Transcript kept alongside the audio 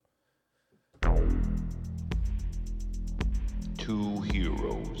Two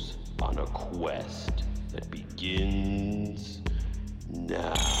heroes on a quest that begins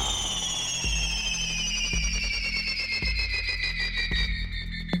now.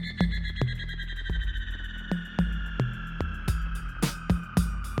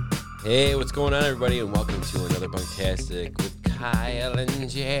 Hey, what's going on, everybody, and welcome to another Bunktastic with Kyle and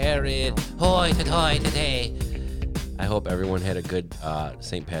Jared. Hoy today. I hope everyone had a good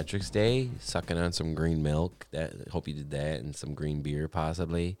St. Patrick's Day, sucking on some green milk. Hope you did that, and some green beer,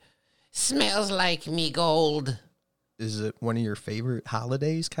 possibly. Smells like me gold. Is it one of your favorite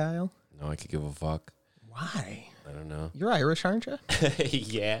holidays, Kyle? No, I could give a fuck. Why? I don't know. You're Irish, aren't you?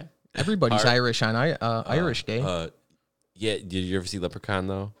 Yeah. Everybody's Irish on Irish Day. Yeah, did you ever see Leprechaun,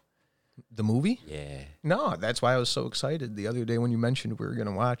 though? The movie? Yeah. No, that's why I was so excited the other day when you mentioned we were going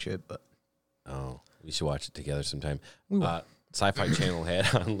to watch it. But Oh, we should watch it together sometime. We will. Sci-Fi Channel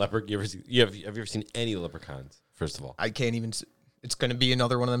had on Leprechaun. Have you ever seen any Leprechauns, first of all? I can't even. It's going to be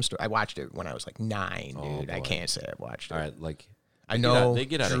another one of them. I watched it when I was like 9, Oh, dude. I boy. can't say I watched it. All right, like... I know they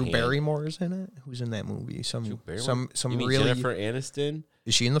get out of Drew hand. Barrymore's in it. Who's in that movie? Some You mean really. Jennifer Aniston?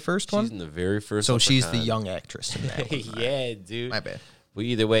 Is she in the first one? She's in the very first. So she's the Leprechaun. young actress in that one. Yeah, dude. My bad. Well,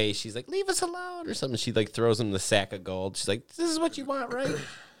 either way, she's like, "Leave us alone" or something. She like throws him the sack of gold. She's like, "This is what you want, right?"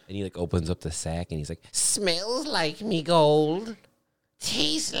 And he like opens up the sack and he's like, "Smells like me gold,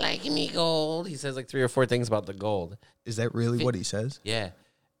 tastes like me gold." He says like 3 or 4 things about the gold. Is that really what he says? Yeah,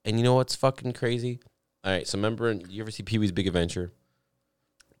 and you know what's fucking crazy? All right, so remember, you ever see Pee-wee's Big Adventure?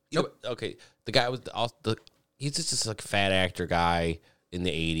 Nope. Okay, the guy was he's just this like fat actor guy in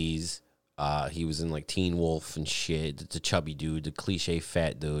the 80s. He was in like Teen Wolf and shit. The chubby dude, the cliche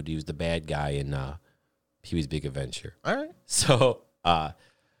fat dude. He was the bad guy in Pee-wee's Big Adventure. All right. So,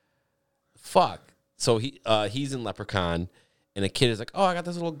 fuck. So he's in Leprechaun, and a kid is like, "Oh, I got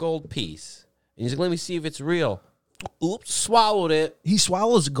this little gold piece," and he's like, "Let me see if it's real." Oops, swallowed it. He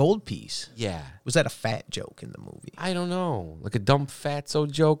swallows a gold piece. Yeah. Was that a fat joke in the movie? I don't know, like a dumb fatso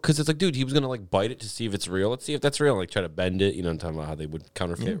joke, because it's like, dude, he was gonna like bite it to see if it's real. Let's see if that's real. Like try to bend it, you know, I'm talking about how they would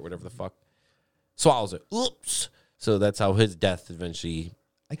counterfeit or whatever the fuck. Swallows it. Oops. So that's how his death eventually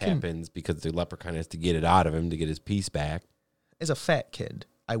happens, because the leprechaun has to get it out of him to get his piece back. As a fat kid,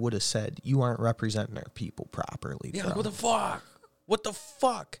 I would have said, you aren't representing our people properly, Yeah, bro. like, what the fuck? What the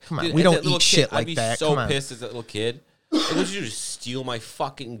fuck? Come on, Dude, we as don't that little eat shit kid, like I'd be that. so Come on. pissed as that little kid. Like, would you just steal my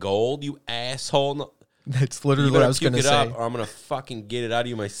fucking gold, you asshole? No, That's you literally what better I was puke going to it say. up, or I'm gonna fucking get it out of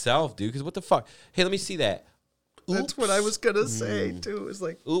you myself, dude. Because what the fuck? Hey, let me see that. That's what I was going to say, too. It was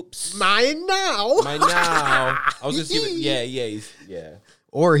like, Oops. mine now. Mine now. I was gonna see what. Yeah.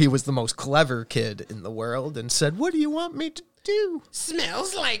 Or he was the most clever kid in the world and said, what do you want me to do?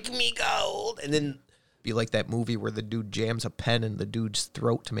 Smells like me gold. And then Be like that movie where the dude jams a pen in the dude's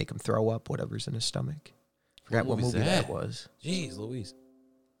throat to make him throw up whatever's in his stomach. Forgot what movie's movie that that? was. jeez Louise.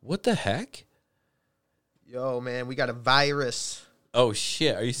 What the heck? Yo, man, we got a virus. Oh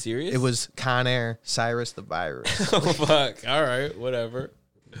shit, are you serious? It was Con Air, Cyrus the Virus. Oh fuck. All right, whatever.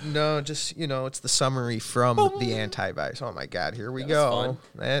 No, just, it's the summary from the antivirus. Oh, my God. Here we That go.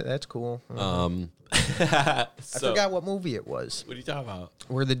 was That's cool. I I forgot what movie it was. What are you talking about?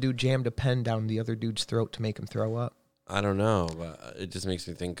 Where the dude jammed a pen down the other dude's throat to make him throw up. I don't know, but it just makes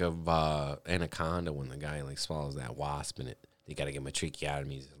me think of Anaconda, when the guy like swallows that wasp and they gotta give him a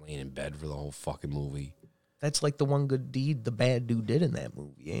tracheotomy. He's laying in bed for the whole fucking movie. That's like the one good deed the bad dude did in that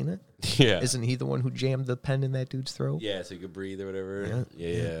movie, ain't it? Yeah. Isn't he the one who jammed the pen in that dude's throat? Yeah, so you could breathe or whatever.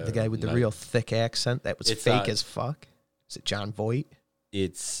 Yeah. The guy with the Not- real thick accent that was It's, fake as fuck. Is it John Voight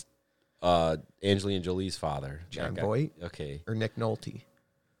It's Angelina Jolie's father. John That guy. Voight? Okay. or Nick Nolte?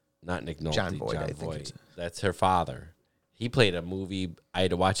 Not Nick Nolte. John Voight, I think it's- That's her father. He played a movie. I had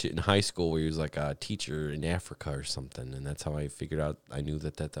to watch it in high school where he was like a teacher in Africa or something, and that's how I figured out. I knew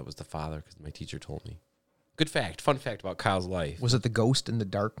that was the father because my teacher told me. Good fact, fun fact about Kyle's life. Was it The Ghost in the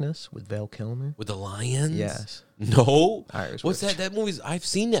Darkness with Val Kilmer? With the lions? Yes. No. Irish What's Witch. that? That movie's. I've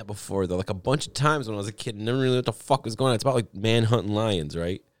seen that before though, like a bunch of times when I was a kid. And never really knew what the fuck was going on. It's about like man hunting lions,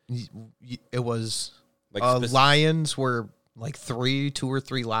 right? It was Like lions were like 2 or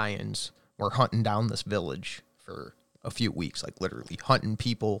 3 lions were hunting down this village for a few weeks, like literally hunting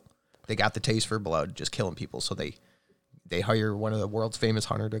people. They got the taste for blood, just killing people. So they hire one of the world's famous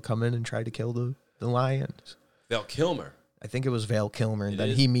hunter to come in and try to kill the lions. Val Kilmer. I think it was Val Kilmer, and It then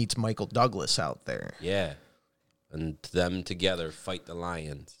is? he meets Michael Douglas out there. Yeah. And them together fight the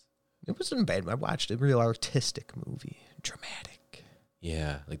lions. It wasn't bad. I watched a real artistic movie, dramatic.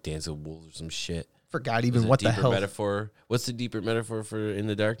 Yeah, like Dancing with Wolves or some shit. Forgot There's even a what the deeper hell. metaphor. What's the deeper metaphor for In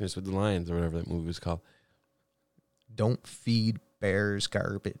the Darkness with the Lions or whatever that movie was called? Don't feed bears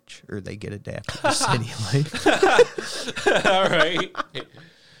garbage, or they get adapted to city life. All right.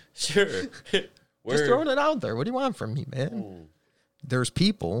 Sure. Just throwing it out there. What do you want from me, man? There's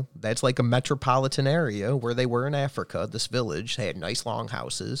people, that's like a metropolitan area where they were in Africa, this village. They had nice long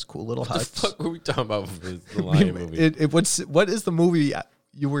houses, cool little What the huts. fuck were we talking about for the Lion movie? What is the movie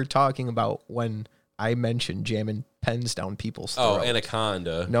you were talking about when I mentioned jamming pens down people's Oh, throats?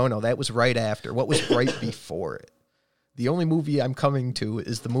 Anaconda. No, that was right after. What was right before it? The only movie I'm coming to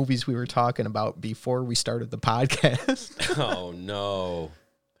is the movies we were talking about before we started the podcast. Oh, no.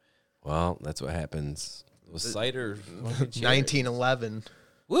 Well, that's what happens. Was cider 1911.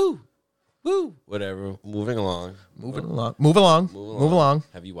 Woo! Woo! Whatever. Moving along. Move along.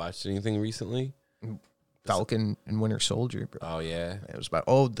 Have you watched anything recently? Falcon and Winter Soldier, bro. Oh, yeah. It was about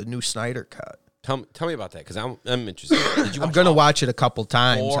the new Snyder cut. Tell me about that, because I'm interested. Did you I'm gonna watch it a couple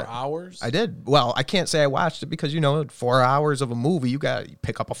times. 4 hours? I did. Well, I can't say I watched it because 4 hours of a movie, you got to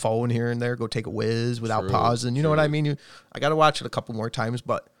pick up a phone here and there, go take a whiz without pausing. You know what I mean? I got to watch it a couple more times,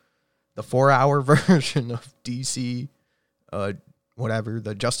 but the 4-hour version of DC,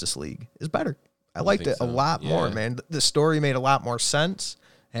 the Justice League is better. I liked it a lot more, man. The story made a lot more sense.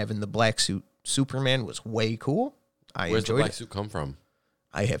 Having the black suit Superman was way cool. Where's the black suit come from?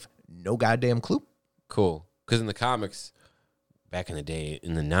 I have no goddamn clue. Cool. Because in the comics, back in the day,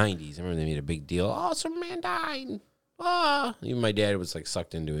 in the 90s, I remember they made a big deal. Oh, Superman died. Ah. Even my dad was like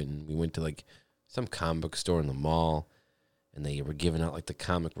sucked into it, and we went to like some comic book store in the mall, and they were giving out like the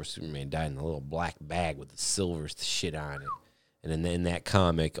comic where Superman died in a little black bag with the silver shit on it. And then in that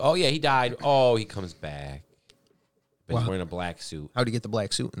comic, oh yeah, he died. Oh, he comes back. But he's wearing a black suit. How'd he get the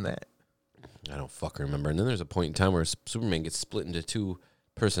black suit in that? I don't fucking remember. And then there's a point in time where Superman gets split into 2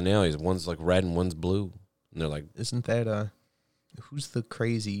 personalities. One's like red and one's blue. And they're like, isn't that who's the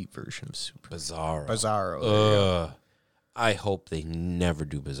crazy version of Superman? Bizarro. Bizarro. I hope they never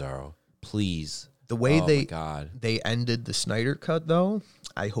do Bizarro. Please. The way God. they ended the Snyder cut, though,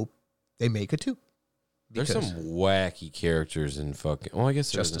 I hope they make it too. There's some wacky characters in fucking. Well, I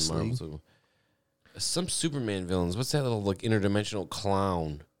guess there's Justice in Marvel League. too. Some Superman villains. What's that little like interdimensional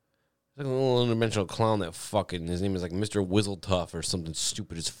clown? Like a little interdimensional clown that fucking. His name is like Mr. Whizzletuff or something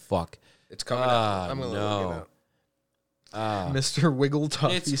stupid as fuck. It's coming up. I'm gonna look it up. Mr.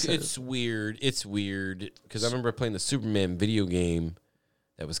 Wiggletuff. It's weird. It's weird because I remember playing the Superman video game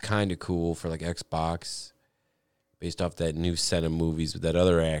that was kind of cool for like Xbox, based off that new set of movies with that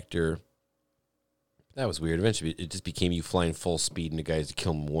other actor. That was weird. Eventually, it just became you flying full speed into guys to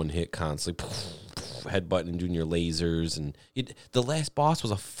kill them one hit constantly, headbutting and doing your lasers, and the last boss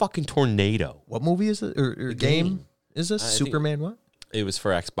was a fucking tornado. What movie is it? Or game is this? Superman? What? It was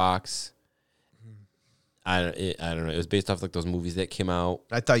for Xbox. I don't know. It was based off like those movies that came out.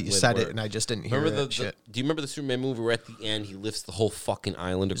 I thought you said it, and I just didn't hear it. Do you remember the Superman movie where at the end he lifts the whole fucking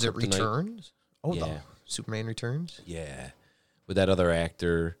island of Is it Kryptonite? Returns? Oh, Yeah. the Superman Returns? Yeah, with that other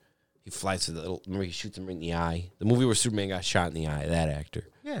actor. He flies to the little. Remember, he shoots him right in the eye. The movie where Superman got shot in the eye. That actor.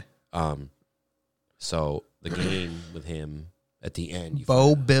 Yeah. So the game with him at the end.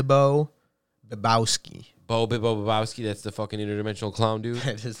 Bo Bibbo Bibowski. Bo Bibbo Bobowski. That's the fucking interdimensional clown dude.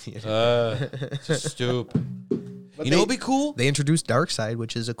 That is the Stupid. You know what'd be cool? They introduced Darkseid,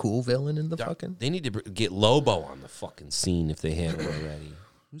 which is a cool villain in the fucking. They need to get Lobo on the fucking scene if they haven't already.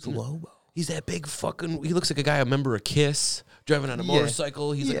 Who's Lobo? He's that big fucking. He looks like a guy, a member of Kiss, driving on a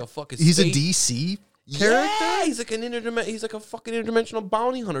motorcycle. He's like a fucking. He's a DC character. Yeah, he's like he's like a fucking interdimensional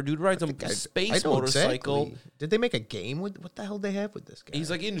bounty hunter dude. Rides a space motorcycle. Exactly. Did they make a game with what the hell did they have with this guy?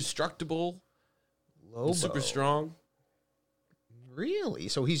 He's like indestructible, Lobo. super strong. Really?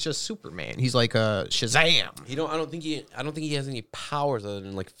 So he's just Superman. He's like a Shazam. I don't think he has any powers other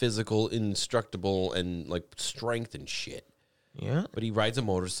than like physical, indestructible, and like strength and shit. Yeah. But he rides a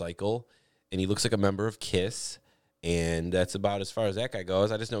motorcycle, and he looks like a member of Kiss, and that's about as far as that guy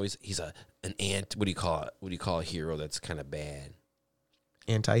goes. I just know he's an ant. What do you call it? What do you call a hero that's kind of bad?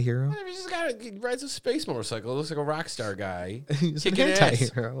 Anti-hero? He rides a space motorcycle. Looks like a rock star guy. He's an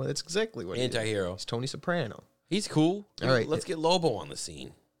anti-hero. That's exactly what anti-hero. He's Tony Soprano. He's cool. All right. Let's get Lobo on the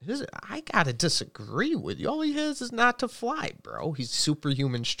scene. I gotta disagree with you. All he has is not to fly, bro. He's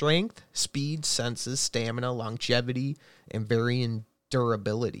superhuman strength, speed, senses, stamina, longevity, and varying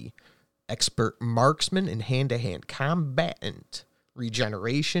durability. Expert marksman and hand-to-hand combatant.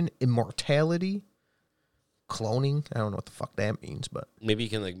 Regeneration, immortality, cloning. I don't know what the fuck that means, but maybe he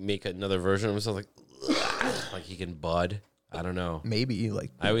can like make another version of himself, like he can bud. I don't know. Maybe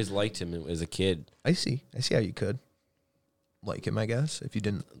I always liked him as a kid. I see how you could like him. I guess if you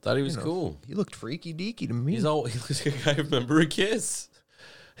didn't, Thought he was cool. He looked freaky deaky to me. He looks like a guy member of Kiss.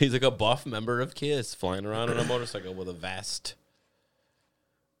 He's like a buff member of Kiss, flying around on a motorcycle with a vest.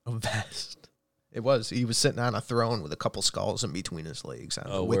 A vest. It was. He was sitting on a throne with a couple skulls in between his legs on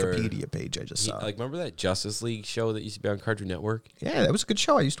the word. Wikipedia page I just saw. Like, remember that Justice League show that used to be on Cartoon Network? Yeah, that was a good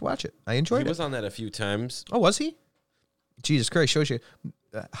show. I used to watch it. I enjoyed He it. was on that a few times. Oh, was he? Jesus Christ, shows you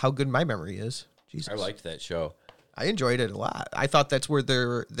how good my memory is. Jesus. I liked that show. I enjoyed it a lot. I thought that's where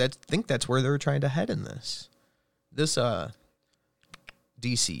that's where they're trying to head in this. This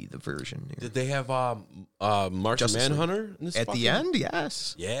DC, the version here. Did they have Martian Justice League. Manhunter in this At the end,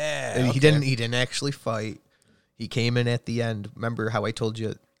 yes. Yeah. And okay. he didn't actually fight. He came in at the end. Remember how I told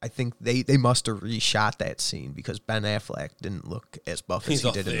you? I think they must have reshot that scene because Ben Affleck didn't look as buff as He's he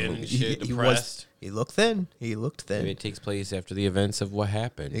all did in the thin movie. and shit, He depressed. he looked thin. He looked thin. Maybe it takes place after the events of what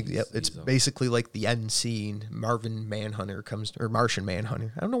happened. Yep, it's basically like the end scene. Martian Manhunter.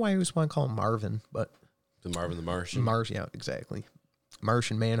 I don't know why I always want to call him Marvin, but The Marvin the Martian. yeah, exactly.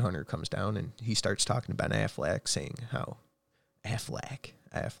 Martian Manhunter comes down and he starts talking to Ben Affleck, saying how Affleck,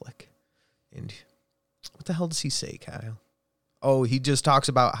 and what the hell does he say, Kyle? Oh, he just talks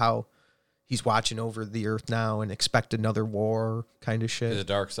about how he's watching over the earth now and expect another war, kind of shit. The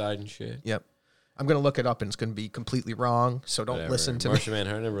dark side and shit. Yep. I'm gonna look it up and it's gonna be completely wrong, so don't Whatever. listen to Martian me.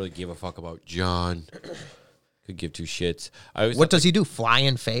 Manhunter never really gave a fuck about John. Could give two shits. What does he do? Fly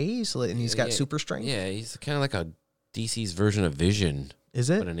in phase, and he's got Yeah, super strength. Yeah, he's kind of like a DC's version of Vision, Is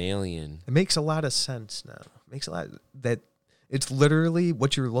it? but an alien. It makes a lot of sense now. It makes a lot that it's literally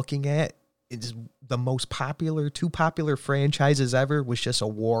what you're looking at is the most two popular franchises ever was just a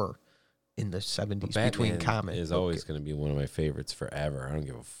war in the 70s between comics. Is always going to be one of my favorites forever. I don't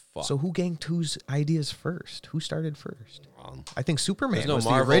give a fuck. So who ganked whose ideas first? Who started first? Um, I think Superman there's no was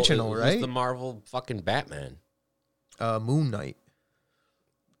Marvel, the original, who's right? the Marvel fucking Batman. Moon Knight.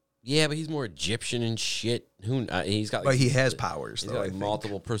 Yeah, but he's more Egyptian and shit. He's got. But he has powers, He's though. got I like think.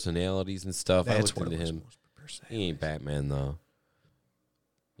 multiple personalities and stuff. I That's looked what it into was. him. He ain't Batman though.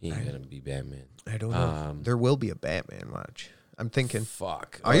 He ain't gonna be Batman. I don't know. There will be a Batman. Watch. I'm thinking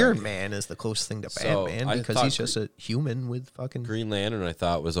Fuck. Iron Man is the closest thing to So, Batman I because thought he's just a human with fucking. Green Lantern, I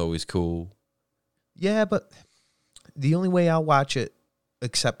thought was always cool. Yeah, but the only way I'll watch it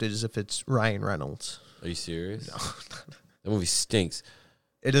accept it is if it's Ryan Reynolds. Are you serious? No. That movie stinks.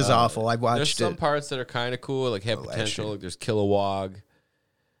 It is awful. I There's watched some it. parts that are kind of cool, like have last potential. year. Like there's Kilowog.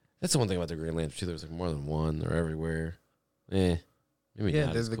 That's the one thing about the Green Lantern too. There's like more than one. They're everywhere. Maybe Yeah,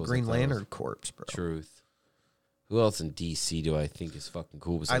 not there's as the cool as Green I thought it was. Lantern Corps, bro. Truth. Who else in DC do I think is fucking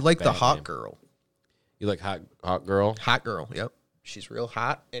cool? I besides like the Batman? hot girl. You like hot girl? Hot girl, yep. She's real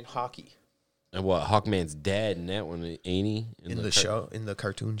hot and hockey. And what? Hawkman's dead in that one, ain't he? In the show, in the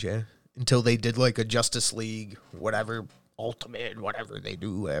cartoons, yeah. Until they did like a Justice League, whatever, Ultimate, whatever they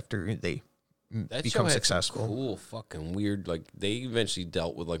do after they That become show had successful. Some cool, fucking weird. Like they eventually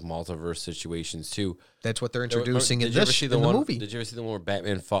dealt with like multiverse situations too. That's what they're introducing in Did you ever this see in the one, movie. Did you ever see the one where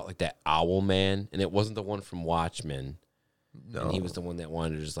Batman fought like that Owl Man, and it wasn't the one from Watchmen? No, And he was the one that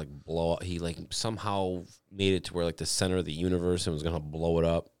wanted to just like blow up. He like somehow made it to where like the center of the universe and was gonna blow it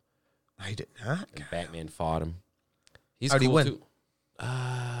up. I did not. And Batman fought him. He's How'd he cool win? too.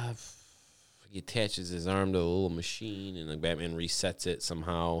 He attaches his arm to a little machine, and like Batman resets it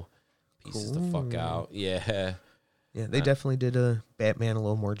somehow. Pieces the fuck out. Yeah. Yeah, they definitely did a Batman a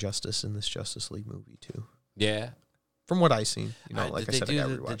little more justice in this Justice League movie too. Yeah. From what I seen, like I Did said, they I got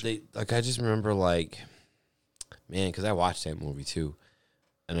do to the- rewatch did it. they, like I just remember like, man, because I watched that movie too,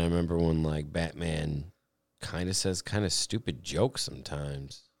 and I remember when like Batman kind of says kind of stupid jokes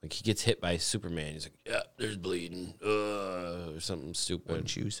sometimes. Like he gets hit by Superman, he's like, "Yeah, there's bleeding," or something stupid.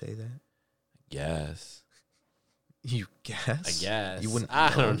 Wouldn't you say that? Yes, You guess? I guess. You wouldn't. I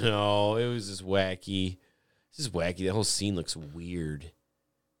know. don't know. It was just wacky. It's just wacky. The whole scene looks weird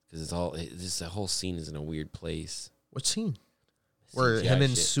because the whole scene is in a weird place. What scene? Where CGI him and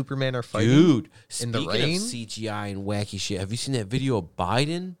shit. Superman are fighting? Dude, in the speaking rain? of CGI and wacky shit, have you seen that video of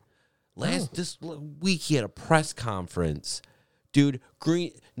Biden? This week he had a press conference. Dude,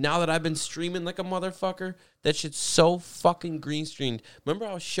 now that I've been streaming like a motherfucker, that shit's so fucking green screened. Remember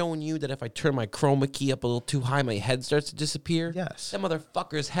I was showing you that if I turn my chroma key up a little too high, my head starts to disappear? Yes. That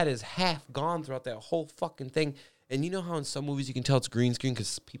motherfucker's head is half gone throughout that whole fucking thing. And you know how in some movies you can tell it's green screen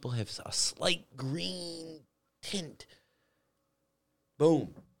because people have a slight green tint.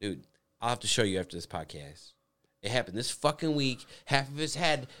 Boom. Dude, I'll have to show you after this podcast. It happened this fucking week. Half of his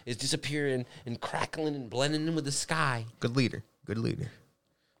head is disappearing and crackling and blending in with the sky. Good leader. Good leader.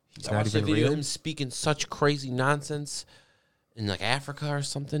 He's I not watched a even video real. of him speaking such crazy nonsense in like Africa or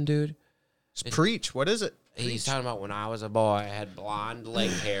something, dude. Preach. What is it? He's talking about when I was a boy, I had blonde leg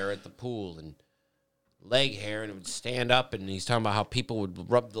hair at the pool and leg hair, and it would stand up. And he's talking about how people would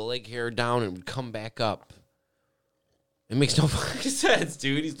rub the leg hair down and it would come back up. It makes no fucking sense,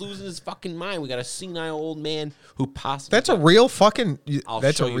 dude. He's losing his fucking mind. We got a senile old man who possibly... That's a real fucking...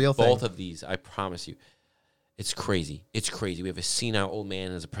 That's show a real you thing. both of these, I promise you. It's crazy. It's crazy. We have a senile old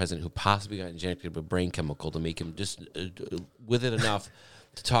man as a president who possibly got injected with brain chemical to make him just with it enough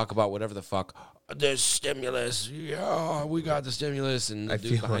to talk about whatever the fuck. There's stimulus. Yeah, we got the stimulus. And the I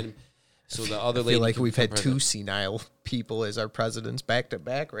dude feel behind like- him. So the other I lady... feel like could we've become had two president. senile people as our presidents back to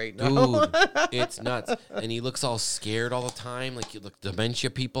back right now. Dude, it's nuts. And he looks all scared all the time, like you look dementia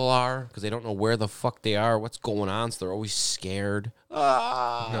people are, because they don't know where the fuck they are, what's going on, so they're always scared.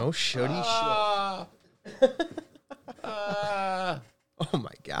 No shitty shit. Ah. Oh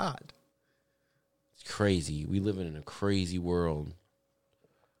my God. It's crazy. We live in a crazy world.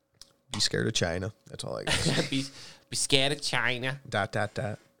 Be scared of China. That's all I got. to say. be scared of China. ...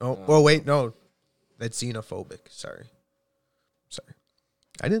 Oh, well, wait, no. That's xenophobic. Sorry.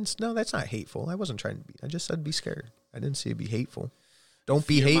 I didn't... No, that's not hateful. I wasn't trying to be... I just said be scared. I didn't say be hateful. Don't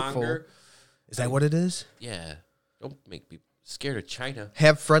be hateful. Fearmonger. Is that what it is? Yeah. Don't make me scared of China.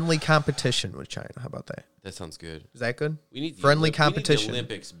 Have friendly competition with China. How about that? That sounds good. Is that good? We need friendly We competition. need the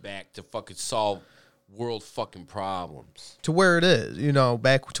Olympics back to fucking solve world fucking problems. To where it is,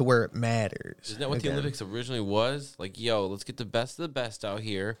 back to where it matters. Isn't that what Again. the Olympics originally was? Like, yo, let's get the best of the best out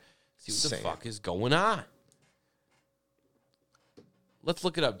here. See what the Same. fuck is going on. Let's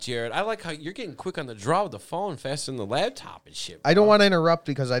look it up, Jared. I like how you're getting quick on the draw with the phone faster than the laptop and shit. I don't want to interrupt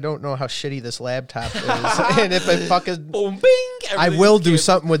because I don't know how shitty this laptop is. And if it fucking... Boom, bing. I will do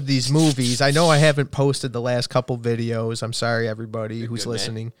something with these movies. I know I haven't posted the last couple videos. I'm sorry, everybody who's good, man.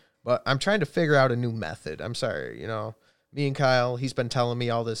 listening. But I'm trying to figure out a new method. I'm sorry, Me and Kyle, he's been telling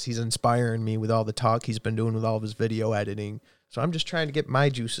me all this. He's inspiring me with all the talk he's been doing with all of his video editing. So I'm just trying to get my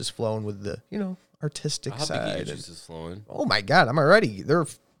juices flowing with the, artistic I'll side. get your And- juices flowing. oh, my God. I'm already...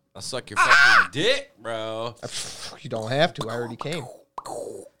 I'll suck your fucking dick, bro. You don't have to. I already came.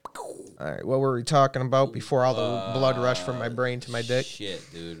 All right. What were we talking about before all the blood rushed from my brain to my dick? Shit,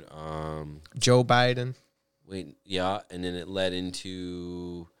 dude. Joe Biden. Wait, yeah, and then it led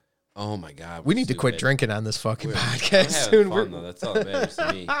into... Oh, my God. We need to quit stupid. drinking on this fucking We're podcast having soon. fun, though. That's all that matters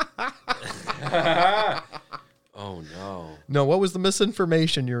to me. Oh, no. No, what was the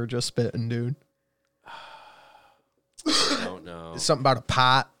misinformation you were just spitting, dude? I don't know. Something about a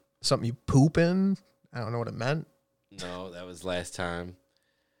pot, something you poop in. I don't know what it meant. No, that was last time.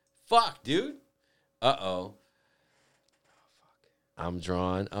 Fuck, dude. Uh-oh. I'm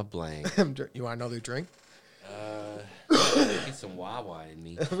drawing a blank. You want another drink? Get some Wawa in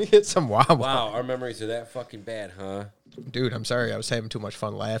me. Let me get some Wawa. Wow, our memories are that fucking bad, huh? Dude, I'm sorry. I was having too much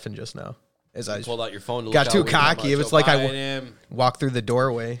fun laughing just now. As I Pulled out your phone to got look too out what you're talking cocky. about. It was Joe like I Biden, walked through the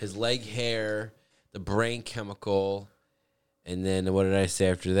doorway. his leg hair, the brain chemical, and then what did I say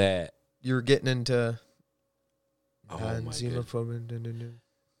after that? You were getting into Oh, my goodness. xenophobia.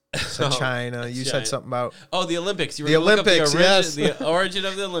 Said China. You said China. something about... Oh, the Olympics. You were The gonna look up Olympics, yes. the origin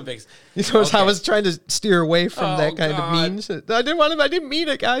of the Olympics. I Okay. was trying to steer away from Oh, that kind God. of mean shit. I didn't mean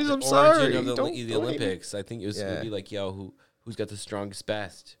it, guys. I'm sorry. Origin of the Don't blame Olympics. I think it was Yeah. going to be like, yo, who's got the strongest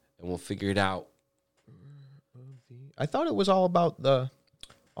best? And we'll figure it out. I thought it was all about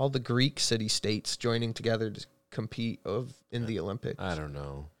all the Greek city-states joining together to compete in the Olympics. I don't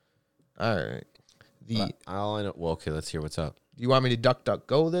know. All right. All I know. Well, okay, let's hear what's up. Do you want me to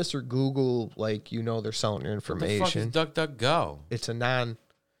DuckDuckGo this or Google, they're selling your What the fuck information? is DuckDuckGo?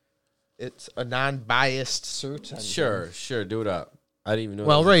 It's a non-biased search engine. Sure, do it up. I didn't even know.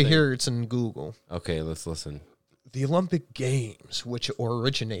 Well, that was a right thing. here, it's in Google. Okay, let's listen. The Olympic Games, which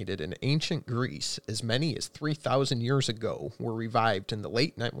originated in ancient Greece as many as 3,000 years ago, were revived in the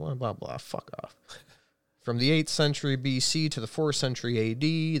late night. Blah, blah, blah. Fuck off. From the 8th century BC to the 4th century AD,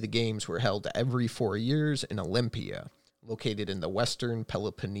 the games were held every 4 years in Olympia, located in the western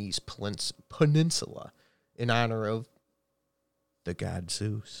Peloponnese Peninsula, in honor of the god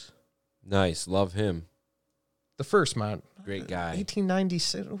Zeus. Nice, love him. The first month, Great guy.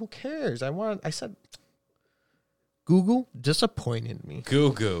 1896. Who cares? I said, Google disappointed me.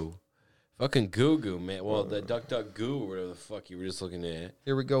 Goo Goo. Fucking Goo Goo, man. Well, the DuckDuckGoo or whatever the fuck you were just looking at.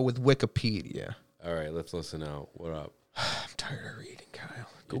 Here we go with Wikipedia. All right, let's listen out. What up? I'm tired of reading, Kyle.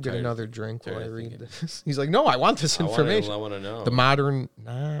 Go You're get tired- another drink while I tired of read thinking. this. He's like, no, I want this information. I want to know. The modern,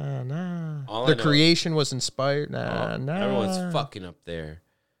 nah. All I The know- creation was inspired, Oh, nah. Everyone's fucking up there.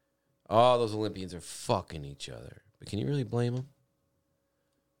 All those Olympians are fucking each other. But can you really blame them?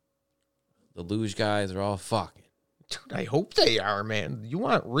 The luge guys are all fucking. Dude, I hope they are, man. You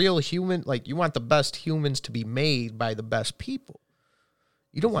want real human, you want the best humans to be made by the best people.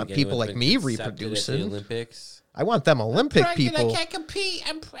 You don't want Think people anyone's like been me accepted at the reproducing. Olympics. I want them Olympic people. I can't compete.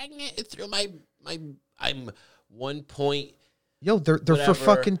 I'm pregnant. It's through I'm 1 point. Yo, they're for Whatever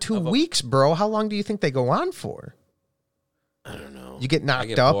fucking 2 of a- weeks, bro. How long do you think they go on for? I don't know. You get I knocked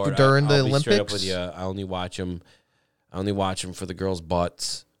get up bored. during the I'll be straight up Olympics? with you. I only watch them for the girls'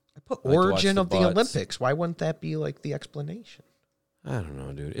 butts. I put I like to watch origin the of the butts. Olympics. Why wouldn't that be like the explanation? I don't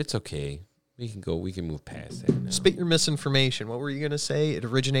know, dude. It's okay. We can move past that now. Spit your misinformation. What were you gonna say? It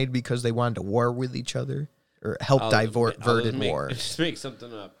originated because they wanted to war with each other or help diverted war. Just make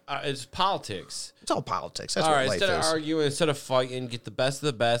something up. It's politics. It's all politics. That's All what right, life instead is. of arguing, instead of fighting, get the best of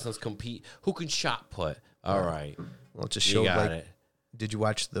the best. Let's compete. Who can shot put? All right, Well, it just you showed got like. it. Did you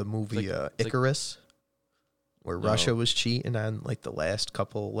watch the movie like- Icarus? Where No. Russia was cheating on like the last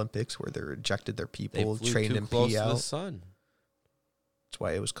couple Olympics, where they rejected their They people flew trained too in close pee to the out. sun. That's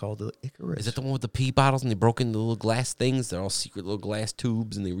why it was called the Icarus. Is it the one with the pee bottles and they broke into the little glass things? They're all secret little glass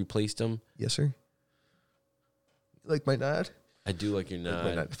tubes and they replaced them. Yes, sir. Like my nod. I do like your Like my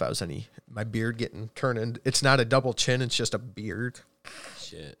nod. nod. If I was my beard getting turned in. It's not a double chin. It's just a beard.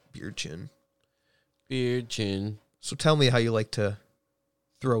 Shit. Beard chin. Beard chin. So tell me how you like to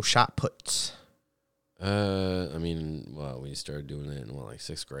throw shot puts. I mean, well, we started doing it in like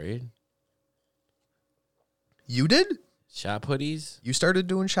 6th grade. You did? Shot putties. You started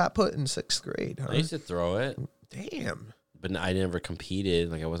doing shot put in 6th grade, huh? I used to throw it, Damn. but I never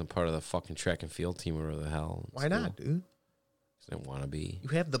competed. Like I wasn't part of the fucking track and field team or whatever the hell. Why not, dude? I didn't want to be. You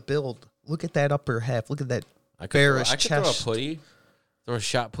have the build. Look at that upper half. Look at that I could bearish throw a chest. putty, throw a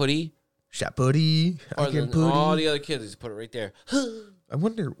shot putty, Shot putty. I farther can than all putty. the other kids. Just put it right there. I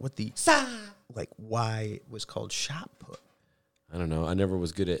wonder what the why it was called shot put. I don't know.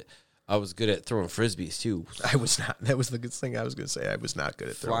 I was good at throwing frisbees too. I was not. That was the good thing I was going to say. I was not good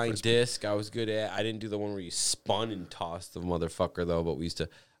at throwing Flying frisbee. disc, I was good at. I didn't do the one where you spun and tossed the motherfucker though. But we used to.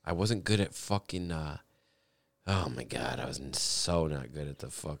 I wasn't good at fucking. Oh my god, I was so not good at the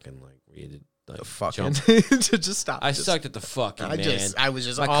fucking like where you did like The fucking jump. just stop. I Just- sucked at the fucking I man. was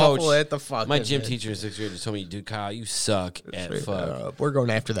just My awful coach- at the fucking. My gym man. teacher in 6th grade just told me, dude, Kyle, you suck at Straight fuck. up. We're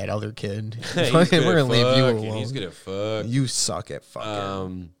going after that other kid. He's We're good gonna at leave you fuck, alone. He's good at fuck. You suck at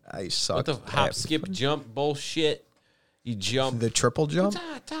fucking. I What suck. the hop, skip, jump bullshit? You jump. The triple jump.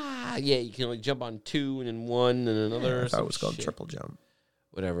 Yeah, you can only jump on 2 and then 1 and another. I or thought some it was called shit. triple jump.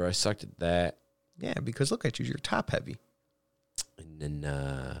 Whatever. I sucked at that. Yeah, because look at you. You're top heavy. And then,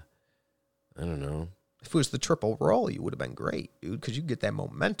 I don't know. If it was the triple roll, you would have been great, dude, because you get that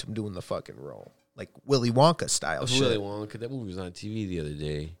momentum doing the fucking roll. Like Willy Wonka style shit. Willy Wonka. That movie was on TV the other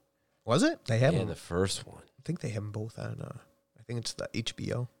day. Was it? They have Yeah, them. the first one. I think they have them both on, I think it's the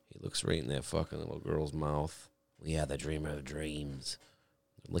HBO. He looks right in that fucking little girl's mouth. Yeah, the dreamer of dreams.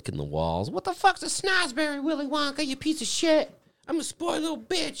 Licking the walls. What the fuck's a snozberry, Willy Wonka, you piece of shit? I'm a spoiled little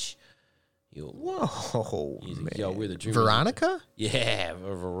bitch. You, Whoa, He's man. like, yo, we're the dreamers. Veronica? Yeah,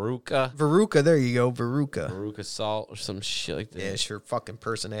 Veruca. Veruca, there you go, Veruca. Veruca Salt or some shit like that. Yeah, her fucking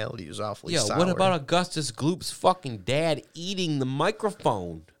personality is awfully Yo, sour. what about Augustus Gloop's fucking dad eating the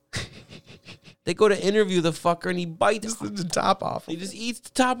microphone? They go to interview the fucker and he bites. the top off? He just eats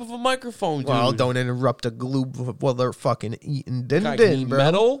the top of a microphone, dude. Well, don't interrupt a gloop while they're fucking eating. Guy can Din, eat bro.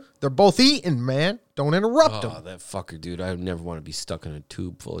 metal? They're both eating, man. Don't interrupt Oh, them. that fucker, dude. I would never want to be stuck in a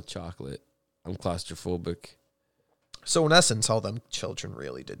tube full of chocolate. I'm claustrophobic. So in essence, all them children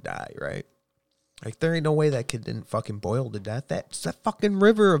really did die, right? Like there ain't no way that kid didn't fucking boil to death. That fucking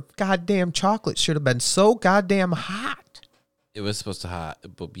river of goddamn chocolate should have been so goddamn hot. It was supposed to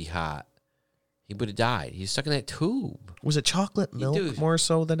be hot. He would have died. He's stuck in that tube. Was it chocolate milk dude. more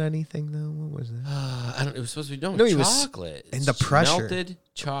so than anything though? What was that? I don't. It was supposed to be No, he was- chocolate. and the It's pressure. melted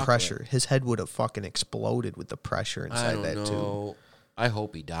chocolate. Pressure. His head would have fucking exploded with the pressure I inside don't that know. I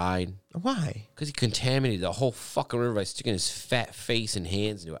hope he died tube. Why? because he contaminated the whole fucking river by sticking his fat face and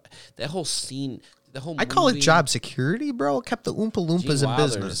hands into it. That whole scene. The whole. I call it movie, job security, bro. It kept the Oompa Gene Loompas in Wilder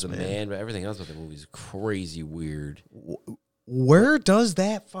business, is the man. man, but everything else about the movie is crazy weird. Where does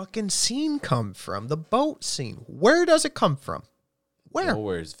that fucking scene come from? The boat scene. Where does it come from? Where?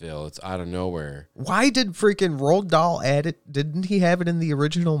 Nowheresville. It's out of nowhere. Why did freaking Roald Dahl add it? Didn't he have it in the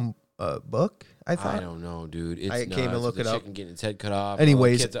original book? I I thought. don't know, dude. It's I came to nuts. look The it up. chicken getting its head cut off.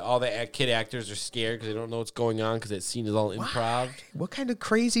 Anyways. all the kid actors are scared because they don't know what's going on because that scene is all improv. What kind of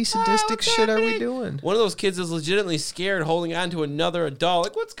crazy sadistic shit are we doing? One of those kids is legitimately scared, holding on to another adult.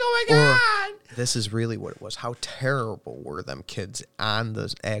 Like, what's going Or- on? This is really what it was. How terrible were them kids on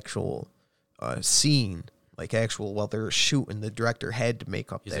the actual scene? Like actual, while they're shooting, the director had to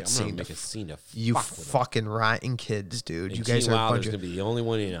make up He's that like, I'm gonna scene. make a scene to You fuck with him. fucking rotten kids, dude. And You guys Gene are a bunch Wilder's of. gonna be the only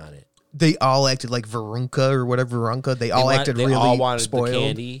one in on it. They all acted like Verunca or whatever Verunca. They all acted they really all wanted the spoiled.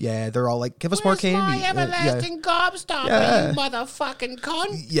 candy. Yeah, they're all like, "Give us more candy." Yeah. gobstopper, Yeah. motherfucking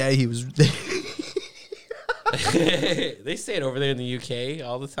cunt. Yeah, he was. They say it over there in the UK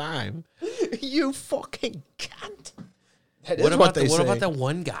all the time. You fucking cunt. That What is about they say. what about that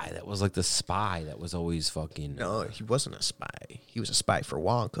one guy that was like the spy that was always fucking? No, he wasn't a spy. He was a spy for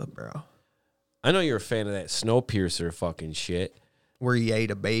Wonka, bro. I know you're a fan of that Snowpiercer fucking shit. Where he ate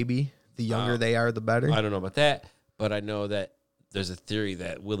a baby. The younger they are, the better. I don't know about that, but I know that there's a theory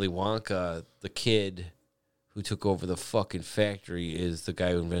that Willy Wonka, the kid who took over the fucking factory, is the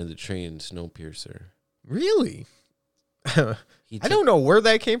guy who invented the train Snowpiercer. Really? I don't know where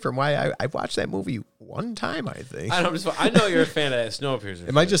that came from. Why I watched that movie one time, I think. I know you're a fan of that Snowpiercer.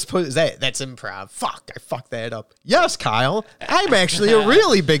 Am I just that's improv? Fuck, I fucked that up. Yes, Kyle. I'm actually a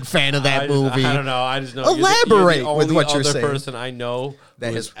really big fan of that movie. I don't know. I just know. Elaborate you're the with what you're other saying. person I know That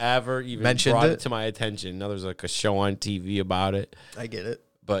who has has ever even mentioned brought it? it to my attention. Now there's like a show on TV about it. I get it.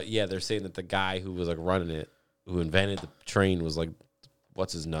 But yeah, they're saying that the guy who was like running it, who invented the train, was like,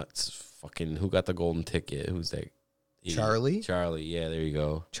 what's his nuts? Fucking who got the golden ticket? Who's that? idiot? Charlie? Yeah, there you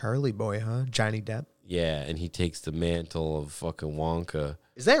go. Charlie boy, huh? Johnny Depp. Yeah, and he takes the mantle of fucking Wonka.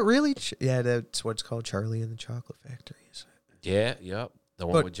 Is that really? Yeah, that's what it's called. Charlie and the Chocolate Factory. Yeah, yep. The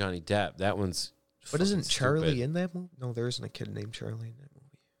one with Johnny Depp. That one's. But isn't fucking Charlie stupid. in that movie? No, there isn't a kid named Charlie in that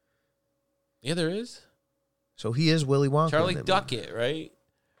movie. Yeah, there is. So he is Willy Wonka. Charlie in that Duckett, right?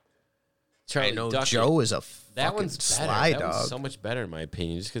 Charlie I know Duckett. Joe is a That fucking one's better. sly That dog. one's so much better in my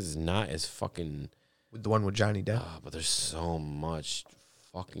opinion, just because it's not as fucking. With the one with Johnny Depp. But there's so much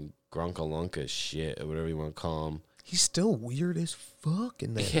fucking grunkalunka shit, or whatever you want to call him. He's still weird as fuck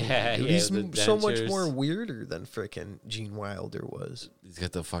in that Yeah, movie. Dude. yeah, He's the so much dentures. more weirder than freaking Gene Wilder was. He's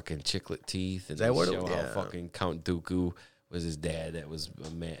got the fucking chiclet teeth, and that they what it- show how yeah. fucking Count Dooku was his dad. That was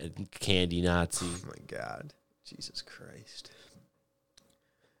a candy Nazi. Oh my god. Jesus Christ.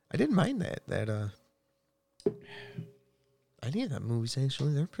 I didn't mind that. Any of that movies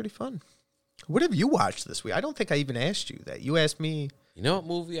actually, they're pretty fun. What have you watched this week? I don't think I even asked you that. You asked me, You know what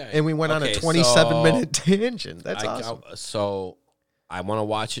movie? and we went on a 27-minute tangent. That's awesome. So I want to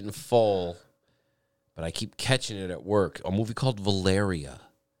watch it in full, but I keep catching it at work. A movie called Valeria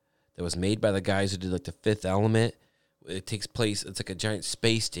that was made by the guys who did like The Fifth Element. It takes place. It's like a giant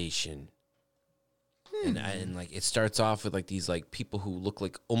space station. And like it starts off with like these like people who look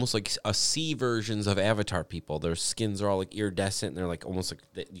like almost like a sea versions of Avatar people. Their skins are all like iridescent, and they're like almost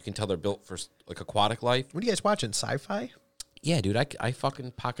like you can tell they're built for like aquatic life. What are you guys watching? Sci-fi? Yeah, dude, I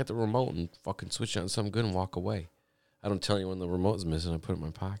fucking pocket the remote and fucking switch on something good and walk away. I don't tell anyone the remote's missing. I put it in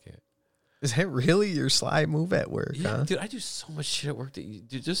my pocket. Is that really your sly move at work? Yeah, huh? dude, I do so much shit at work that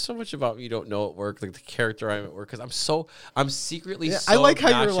dude, there's so much about me you don't know at work, like the character I'm at work, because I'm secretly. Yeah, so I like how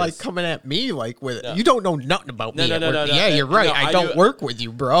you're obnoxious. like coming at me like with No. you don't know nothing about me. No, at no, work. no, no, Yeah, no. you're right. No, I I don't do- work with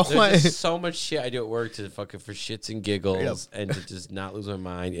you, bro. There's just so much shit I do at work to fucking for shits and giggles, Straight and to just not lose my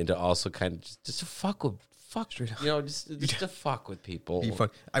mind, and to also kind of just to fuck to fuck with people.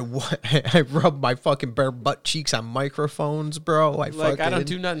 I rub my fucking bare butt cheeks on microphones, bro. Like I don't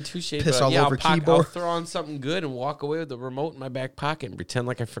do nothing too shady. piss But all yeah, over I'll keyboard. throw on something good and walk away with the remote in my back pocket and pretend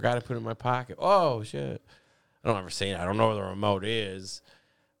like I forgot to put it in my pocket. Oh shit! I don't ever say I don't know where the remote is,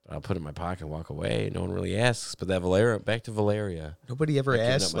 but I'll put it in my pocket and walk away. No one really asks. But that back to Valeria. Nobody ever Not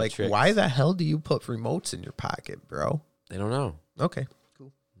giving asks up my like, tricks. why the hell do you put remotes in your pocket, bro? They don't know. Okay,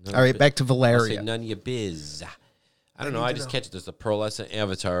 cool. None All right, of back to I'll say Valeria. none of your biz. I don't know. need I to just know. catch it. There's a pearlescent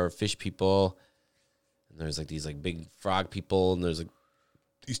avatar of fish people, and there's like these like big frog people, and there's like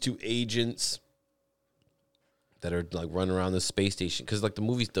these two agents that are like running around the space station. Because like the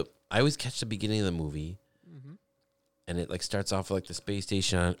movies, I always catch the beginning of the movie, and it like starts off with like the space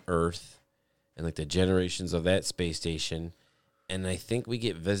station on Earth, and like the generations of that space station, and I think we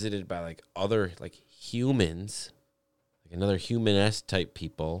get visited by like other like humans, like another human-esque type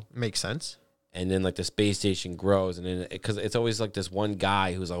people. Makes sense. And then like the space station grows, and then because it's always like this one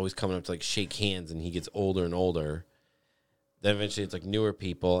guy who's always coming up to like shake hands, and he gets older and older. Then eventually it's like newer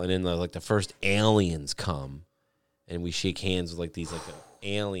people, and then like the first aliens come, and we shake hands with like these like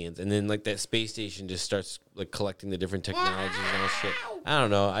aliens, and then like that space station just starts like collecting the different technologies and all shit. I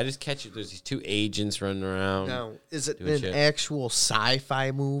don't know. I just catch it. There's these two agents running around. Now, is it doing an shit. actual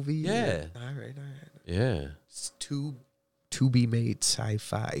sci-fi movie? Yeah. All right. Yeah. It's to be made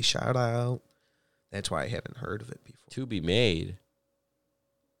sci-fi. Shout out. That's why I haven't heard of it before. To be made.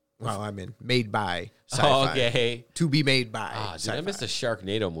 Well, I mean, made by sci-fi. Oh, okay. To be made by Ah, dude, sci-fi. I missed the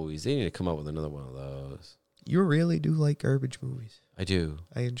Sharknado movies. They need to come up with another one of those. You really do like garbage movies. I do.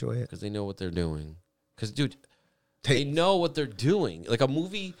 I enjoy it. Because they know what they're doing. Because, dude, they know what they're doing. Like, a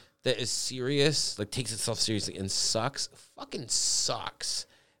movie that is serious, like, takes itself seriously and sucks, fucking sucks.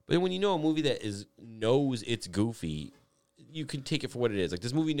 But when you know a movie that knows it's goofy, you can take it for what it is. Like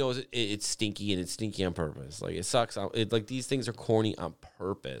this movie knows it's stinky and it's stinky on purpose. Like it sucks. Like these things are corny on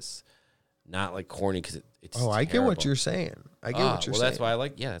purpose, not like corny because it's. Oh, I get what you're saying. I get what you're saying. That's why I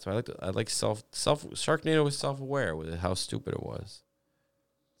like. Yeah, that's why I like self. Sharknado was self-aware with how stupid it was.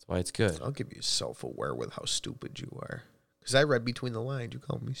 That's why it's good. I'll give you self-aware with how stupid you are. Because I read between the lines. You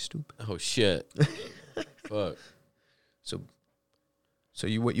called me stupid. Oh shit. Fuck. So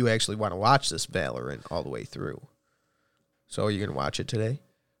you actually want to watch this Valorant all the way through? So are you gonna watch it today?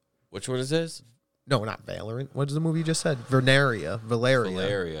 Which one is this? No, not Valorant. What is the movie you just said? Valeria.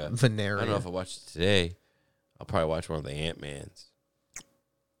 Valeria. I don't know if I watched it today. I'll probably watch one of the Ant-Mans.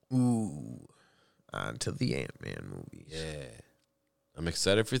 Ooh. On to the Ant-Man movies. Yeah. I'm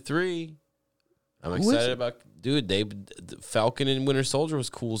excited for 3. I'm Who excited is it? about... Dude, the Falcon and Winter Soldier was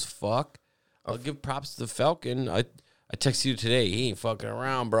cool as fuck. I'll give props to the Falcon. I texted you today. He ain't fucking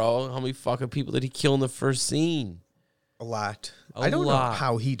around, bro. How many fucking people did he kill in the first scene? A lot. A I don't know lot.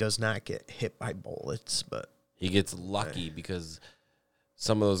 how he does not get hit by bullets, but He gets lucky because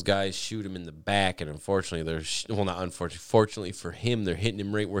some of those guys shoot him in the back, and unfortunately, fortunately for him, they're hitting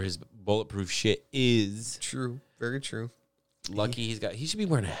him right where his bulletproof shit is. true. Very true. Lucky he should be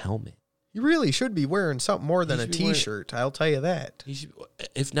wearing a helmet. You really should be wearing something more than He a should be wearing- T-shirt. I'll tell you that. He should,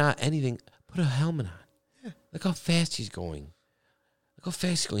 if not anything, put a helmet on. Yeah. Look how fast he's going. Look how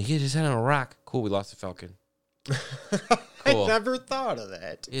fast he's going. He hit his head on a rock. Cool, we lost the Falcon. Cool. I never thought of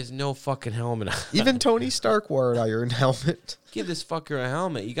that. He has no fucking helmet on. Even Tony Stark wore an iron helmet. Give this fucker a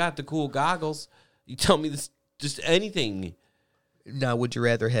helmet. You got the cool goggles. You tell me this, just anything. Now, would you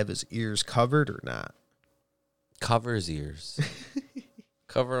rather have his ears covered or not? Cover his ears.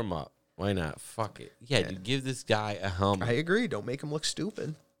 Cover him up. Why not? Fuck it. Yeah, dude, give this guy a helmet. I agree. Don't make him look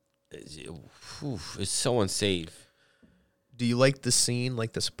stupid. It's so unsafe. Do you like the scene,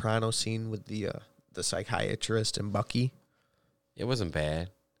 like the Soprano scene with the psychiatrist and Bucky, It wasn't bad.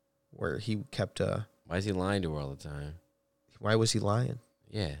 where he kept Why is he lying to her all the time? why was he lying?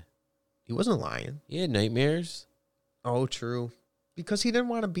 Yeah. He wasn't lying. He had nightmares. Oh, true. Because he didn't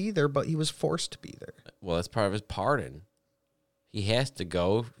want to be there, but he was forced to be there. Well, that's part of his pardon. He has to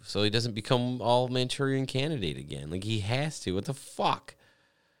go so he doesn't become all Manchurian Candidate again. Like, he has to. What the fuck?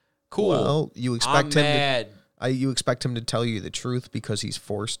 Cool. Well, you expect I'm him mad. you expect him to tell you the truth because he's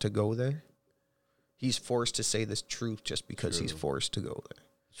forced to go there? He's forced to say this truth just because he's True. forced to go there.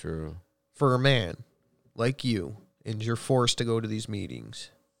 True. For a man like you, and you're forced to go to these meetings,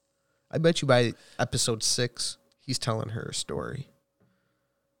 I bet you by episode 6, he's telling her a story.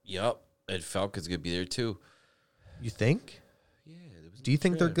 Yup. And Falcon's going to be there, too. You think? Yeah. Do you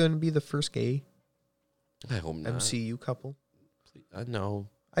think they're going to be the first gay I hope not. MCU couple? No.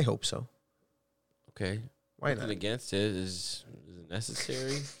 I hope so. Okay. Why Nothing not? against it. Is it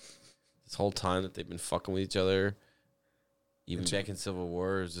necessary? This whole time that they've been fucking with each other, even back in Civil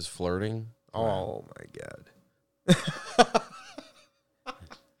War, is just flirting. Oh, my God.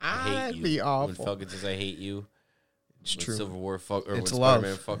 I hate That'd you. be When awful. Falcon says, I hate you. It's When true. Civil War or It's when love.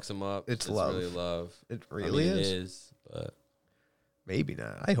 Spider-Man fucks him up. It's love. really love. It really I mean, is. It is, but Maybe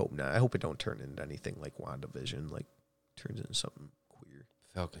not. I hope not. I hope it don't turn into anything like WandaVision, like turns into something queer.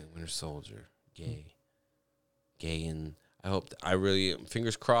 Falcon, Winter Soldier, gay. And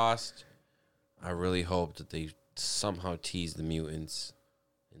fingers crossed, I really hope that they somehow tease the mutants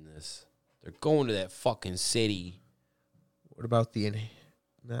in this. They're going to that fucking city. What about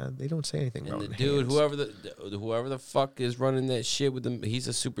Nah, they don't say anything And about the dude, enhanced. whoever the fuck is running that shit with them, he's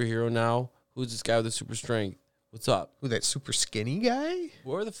a superhero now. Who's this guy with the super strength? What's up? Who, that super skinny guy?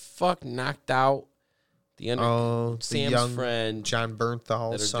 Whoever the fuck knocked out the The Sam's young friend John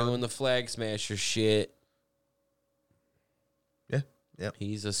Bernthal's that are son. doing the Flag Smasher shit. Yeah.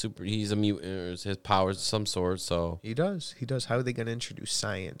 He's a mutant, or his powers of some sort, so He does. How are they going to introduce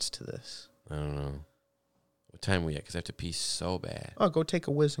science to this? I don't know. What time are we at? Because I have to pee so bad. Oh, go take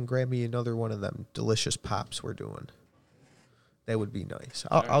a whiz and grab me another one of them delicious pops we're doing. That would be nice.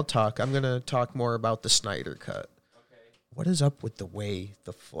 I'll talk. I'm going to talk more about the Snyder Cut. Okay. What is up with the way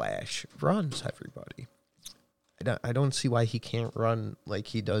the Flash runs, everybody? I don't see why he can't run like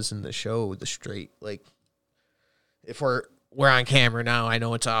he does in the show, the straight. Like, if we're on camera now, I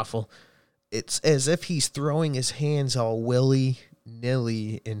know it's awful. It's as if he's throwing his hands all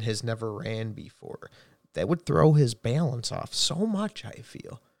willy-nilly and has never ran before. That would throw his balance off so much, I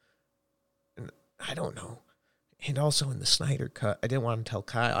feel. And I don't know. And also in the Snyder Cut, I didn't want to tell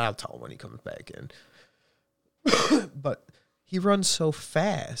Kyle. I'll tell him when he comes back in. But he runs so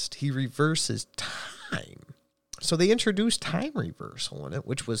fast, he reverses time. So they introduced time reversal in it,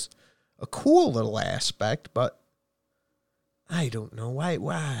 which was a cool little aspect, but I don't know why.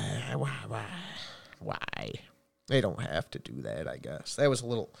 They don't have to do that, I guess. That was a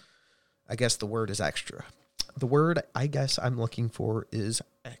little, I guess the word is extra. The word I guess I'm looking for is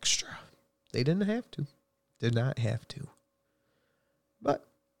extra. They didn't have to. Did not have to. But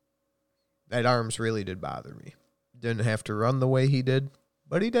that arms really did bother me. Didn't have to run the way he did,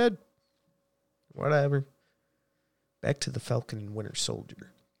 but he did. Whatever. Back to the Falcon and Winter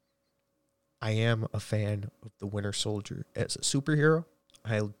Soldier. I am a fan of the Winter Soldier as a superhero.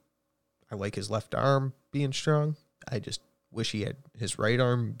 I like his left arm being strong. I just wish he had his right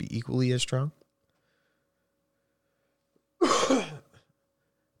arm be equally as strong.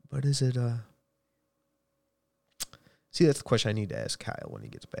 But is it See, that's the question I need to ask Kyle when he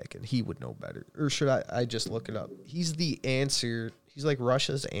gets back, and he would know better. Or should I just look it up? He's the answer. He's like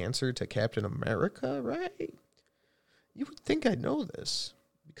Russia's answer to Captain America, right? You would think I'd know this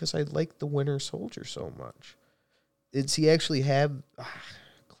because I like the Winter Soldier so much. Does he actually have the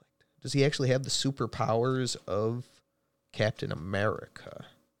superpowers of Captain America?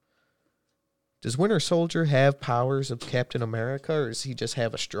 Does Winter Soldier have powers of Captain America, or does he just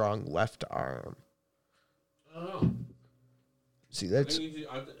have a strong left arm? I don't know. See, that's... Isn't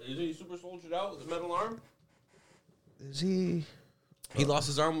he super soldiered out with a metal arm? Is he... He lost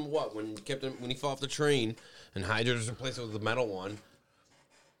his arm when he fell off the train and Hydra just replaced it with the metal one.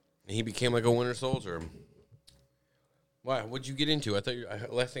 And he became like a Winter Soldier. Why? What'd you get into? I thought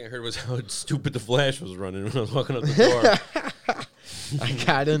last thing I heard was how stupid the Flash was running when I was walking up the door. I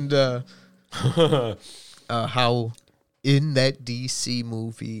got into how in that DC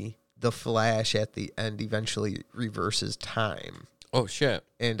movie, the Flash at the end eventually reverses time. Oh, shit.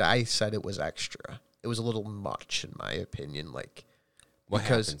 And I said it was extra. It was a little much, in my opinion. Like, what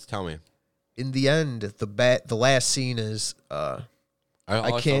happens? Tell me. In the end, the last scene is... I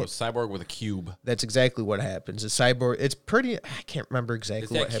can't... saw a cyborg with a cube. That's exactly what happens. A cyborg... It's pretty... I can't remember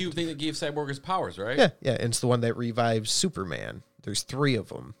exactly what happened. It's that cube thing that gave Cyborg his powers, right? Yeah, and it's the one that revives Superman. There's 3 of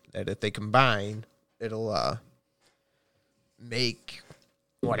them. That if they combine, it'll make...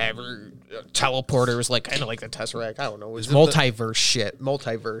 whatever teleporters, like kind of like the Tesseract. I don't know. It was multiverse shit.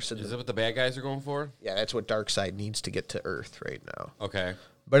 Multiverse. Is that what the bad guys are going for? Yeah, that's what Darkseid needs to get to Earth right now. Okay.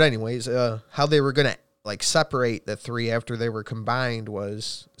 But anyways, how they were gonna like separate the 3 after they were combined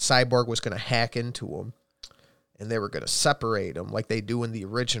was Cyborg was gonna hack into them, and they were gonna separate them like they do in the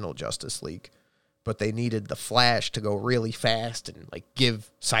original Justice League. But they needed the Flash to go really fast and like give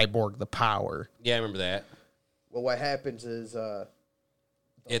Cyborg the power. Yeah, I remember that. Well, what happens is. I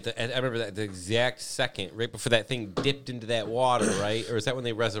remember that the exact second, right before that thing dipped into that water, right? Or is that when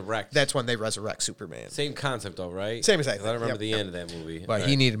they resurrect? That's when they resurrect Superman. Same concept, though, right? Same exact. I don't remember the end of that movie. But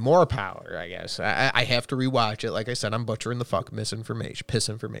he needed more power, I guess. I have to rewatch it. Like I said, I'm butchering the piss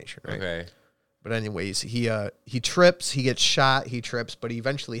information, right? Okay. But anyways, he trips, he gets shot, he trips, but he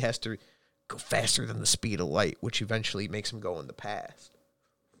eventually has to go faster than the speed of light, which eventually makes him go in the past.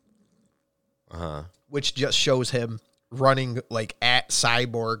 Uh-huh. Which just shows him running like at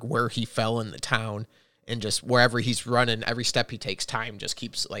Cyborg where he fell in the town, and just wherever he's running, every step he takes time just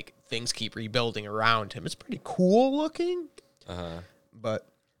keeps like things keep rebuilding around him. It's pretty cool looking. But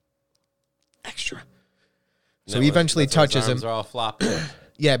extra. So he eventually touches him. His arms are all floppy.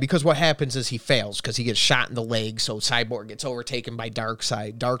 Yeah, because what happens is he fails because he gets shot in the leg, so Cyborg gets overtaken by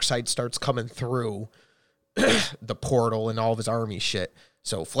Darkseid. Darkseid starts coming through the portal and all of his army shit.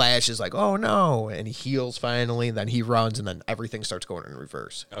 So Flash is like, oh no, and he heals finally, and then he runs, and then everything starts going in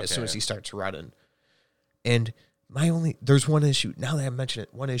reverse as soon as he starts running. And there's one issue, now that I mention it,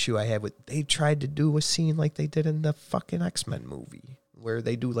 one issue I have with, they tried to do a scene like they did in the fucking X-Men movie, where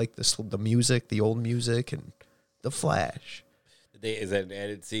they do like the music, the old music, and the Flash. Is that an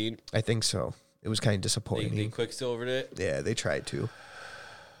added scene? I think so. It was kind of disappointing. They quicksilvered it? Yeah, they tried to.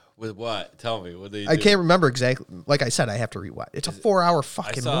 With what? Tell me. What they I can't remember exactly. Like I said, I have to rewatch. It's a 4-hour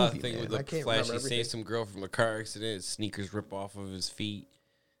fucking movie. I saw a thing man. with the Flash. He saves some girl from a car accident. His sneakers rip off of his feet.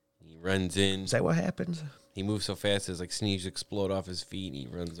 He runs in. Is that what happens? He moves so fast, his like sneakers explode off his feet, and he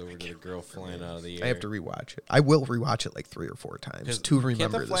runs over to the girl flying out of the air. I have to rewatch it. I will rewatch it like 3 or 4 times to remember.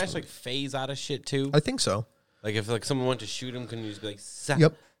 Can't the this Flash movie. like phase out of shit too? I think so. Like if like someone went to shoot him, couldn't you just be like, Sah?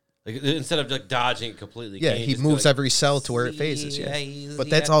 Yep. Like instead of like dodging it completely. Yeah, can't you he just go, moves like, every cell to where it phases. Yeah, but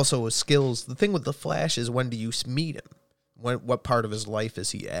that's also his skills. The thing with the Flash is, when do you meet him? What part of his life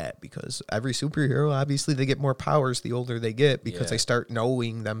is he at? Because every superhero, obviously, they get more powers the older they get because they start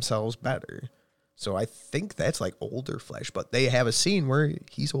knowing themselves better. So I think that's like older Flash, but they have a scene where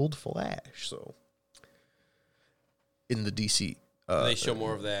he's old Flash. So in the DC. They show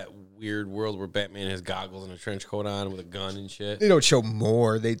more of that weird world where Batman has goggles and a trench coat on with a gun and shit. They don't show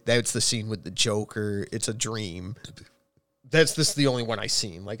more. That's the scene with the Joker. It's a dream. This is the only one I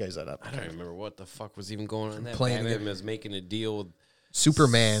seen. Like I said, I don't remember what the fuck was even going on. That Playing Batman it. was making a deal with.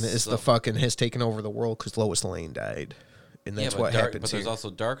 Superman is the So- fucking has taken over the world because Lois Lane died, and that's what happens But here. there's also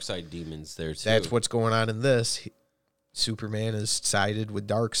dark side demons there too. That's what's going on in this. Superman is sided with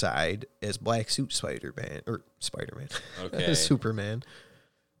Darkseid as Black Suit Spider-Man or Spider-Man. Okay. Superman.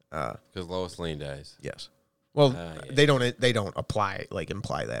 Because Lois Lane dies. Yes. Well, Yeah. they don't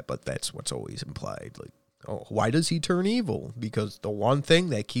imply that, but that's what's always implied. Like, oh, why does he turn evil? Because the one thing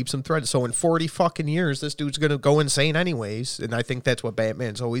that keeps him threatened. So in 40 fucking years, this dude's gonna go insane anyways, and I think that's what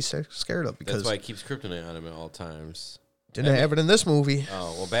Batman's always scared of because That's why he keeps kryptonite on him at all times. didn't have it in this movie.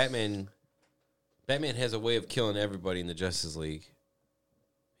 Oh well, Batman has a way of killing everybody in the Justice League.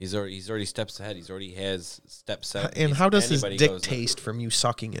 He's already steps ahead. He's already has steps set. And how does his Anybody dick goes- taste from you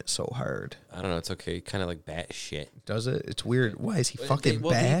sucking it so hard? I don't know. It's okay. Kind of like bat shit. Does it? It's weird. Why is he Well, fucking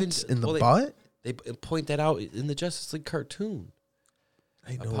well, they even- bats in the well, they- butt? They point that out in the Justice League cartoon.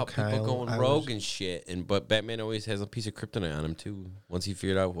 I know, About Kyle. people going I rogue was- and shit, but Batman always has a piece of kryptonite on him too. Once he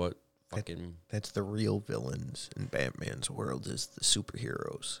figured out what fucking That's the real villains in Batman's world is the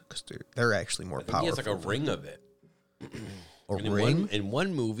superheroes because they're actually more I think powerful. he has like a ring of it. A And ring? in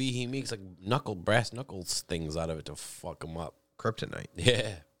one movie, he makes like brass knuckles things out of it to fuck him up. Kryptonite.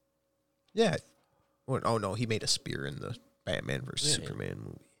 Yeah, Yeah. Oh no, he made a spear in the Batman versus Yeah. Superman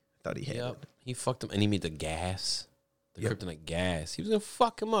movie. Thought he had yep. it. He fucked him, and he made the gas, the Yep. kryptonite gas. He was gonna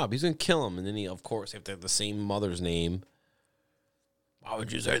fuck him up. He was gonna kill him, and then he, of course, have to have the same mother's name. Why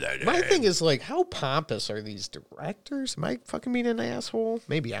would you say that? My name? thing is like, how pompous are these directors? Am I fucking being an asshole?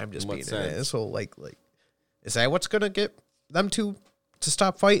 Maybe I'm just In what being an sense? asshole. Like, is that what's gonna get them to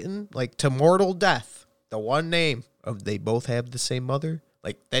stop fighting? Like to mortal death. The one name of they both have the same mother.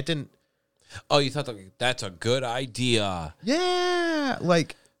 Like that didn't. Oh, you thought that's a good idea? Yeah.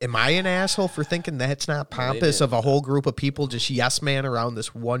 Like, am I an asshole for thinking that's not pompous didn't. of a whole group of people just yes man around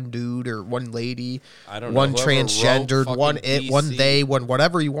this one dude or one lady? I don't know. One Whoever transgendered, wrote one fucking it, one DC they, one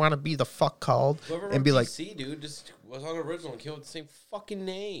whatever you want to be the fuck called, Whoever and be like, DC, dude, just was unoriginal and came up with the same fucking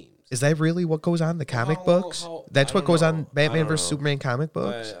names. is that really what goes on in the comic How- books? how- That's I what don't goes know. on Batman I don't versus know. Superman comic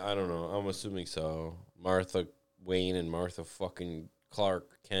books. I don't know. I'm assuming so. Martha Wayne and Martha fucking Clark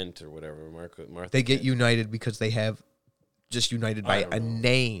Kent or whatever. Martha. They get Kent. united because they have just united by don't a know.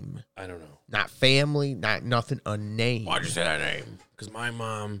 name, I don't know. not family, not nothing. A name. Why'd you say that name? Because my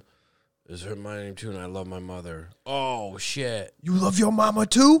mom is my name too, and I love my mother. Oh shit! You love your mama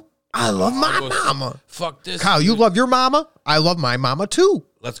too? I love my I'll go mama. Fuck this, Kyle, you love your mama? I love my mama too.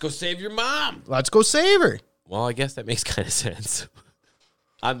 Let's go save your mom. Let's go save her. Well, I guess that makes kind of sense.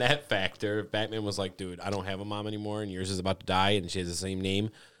 On that factor, if Batman was like, dude, I don't have a mom anymore, and yours is about to die, and she has the same name.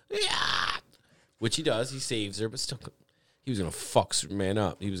 Yeah. Which he does. He saves her, but still, he was going to fuck Superman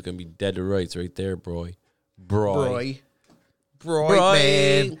up. He was going to be dead to rights right there, bro. Bright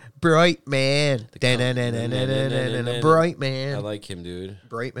man. Bright man. Bright I man. like him, dude.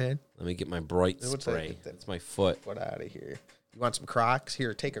 Bright man. Let me get my bright What's that? spray. That's my foot. Get out of here. You want some Crocs?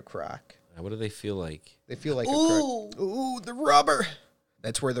 Here, take a Croc. What do they feel like? They feel like a Croc. Ooh, the rubber.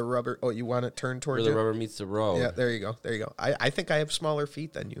 That's where the rubber. Oh, you want it turned Where towards the you? rubber meets the road. Yeah, there you go. There you go. I think I have smaller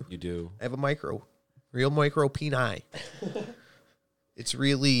feet than you. You do. I have a real micro peni. It's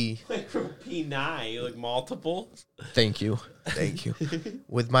really. Micro P9, like multiple. Thank you.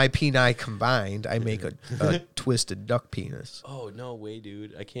 With my peni combined, I make a twisted duck penis. Oh, no way,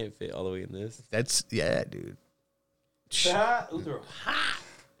 dude. I can't fit all the way in this. That's, yeah, dude. Ooh, they're hot.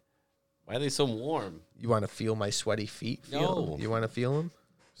 Why are they so warm? You want to feel my sweaty feet? No. You want to feel them?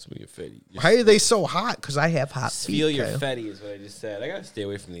 Smell your fetty. Why are they so hot? Because I have hot feet. Feel your Kyle. fetty is what I just said. I gotta stay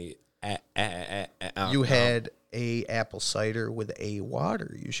away from the. You had a apple cider with a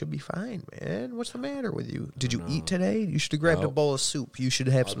water. You should be fine, man. What's the matter with you? Did you eat today? You should have grabbed a Nope. bowl of soup. You should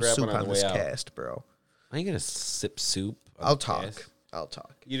have I'll some grab soup one on on the this way out. cast, bro. I ain't gonna sip soup. on I'll the talk. cast. I'll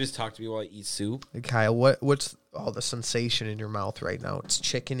talk. You just talk to me while I eat soup. Hey, Kyle, what's all the sensation in your mouth right now? It's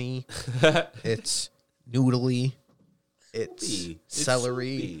chickeny. It's noodly. It's Soupy.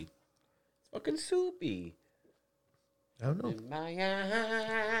 celery. It's soupy. It's fucking soupy. I don't know. In my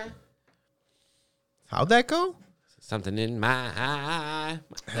eye. How'd that go? Something in my eye.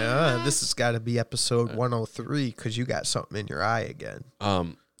 This has got to be episode 103 because you got something in your eye again.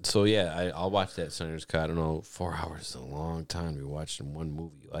 So yeah, I'll watch that Snyder's Cut. I don't know, 4 hours is a long time to be watching one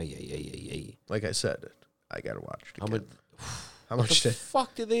movie. Ay. Like I said, I got to watch it How again. much? How What much the did...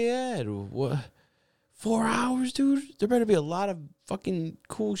 fuck did they add? What? 4 hours, dude? There better be a lot of fucking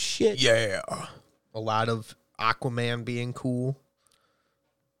cool shit. Yeah. A lot of Aquaman being cool.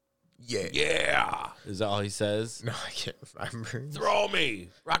 Yeah. Yeah. Is that all he says? No, I can't remember. Throw me.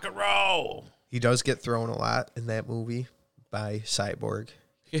 Rock and roll. He does get thrown a lot in that movie. by Cyborg.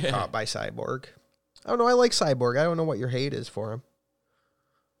 Yeah. Caught by Cyborg. I don't know. I like Cyborg. I don't know what your hate is for him.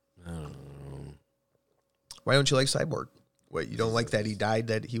 I don't know. Why don't you like Cyborg? What, you don't like that he died,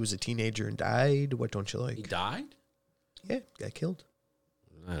 that he was a teenager and died? What don't you like? He died? Yeah, got killed.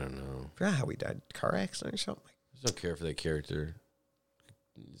 I don't know. I forgot how he died. Car accident or something? I just don't care for that character.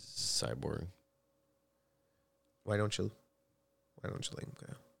 He's Cyborg. Why don't you like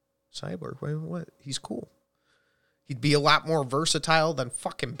him? Cyborg, what? He's cool. He'd be a lot more versatile than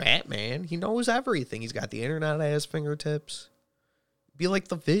fucking Batman. He knows everything. He's got the internet at his fingertips. Be like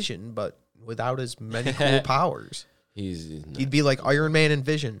the Vision, but without as many cool powers. He'd be like Iron Man and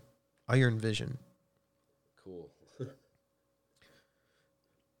Vision. Iron Vision. Cool.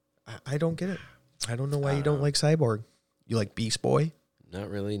 I don't get it. I don't know why you don't like Cyborg. You like Beast Boy? Not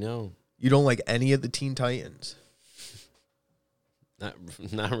really, no. You don't like any of the Teen Titans?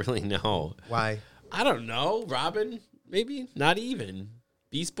 Not really, no. Why? I don't know. Robin? Maybe? Not even.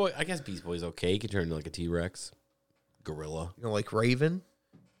 Beast Boy? I guess Beast Boy's okay. He can turn into like a T-Rex. Gorilla. You know, like Raven?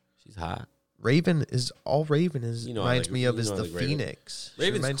 She's hot. Raven is reminds me of is the Raven. Phoenix. She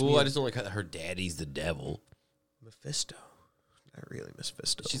Raven's reminds cool. me I of just don't like her daddy's the devil. Mephisto. Not really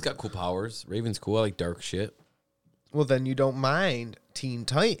Mephisto. She's got cool powers. Raven's cool. I like dark shit. Well, then you don't mind Teen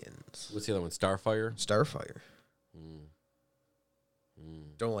Titans. What's the other one? Starfire? Starfire.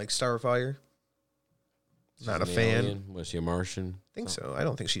 Don't like Starfire? She's Not a an fan. alien? Was she a Martian? I think so. I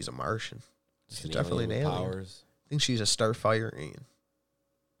don't think she's a Martian. Just She's definitely an with alien. powers. I think she's a Starfire alien.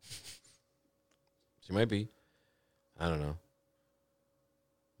 She might be. I don't know.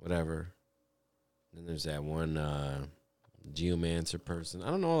 Whatever. Then there's that one Geomancer person.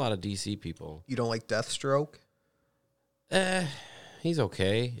 I don't know a lot of DC people. You don't like Deathstroke? He's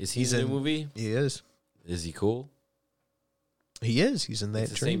okay. Is he He's in the in- movie? He is. Is he cool? He is. He's in that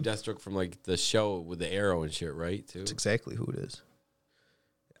It's the dream. same Deathstroke from like the show with the arrow and shit, right? Too. That's exactly who it is.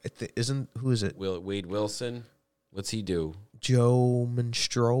 Who is it? Wade Wilson. What's he do? Joe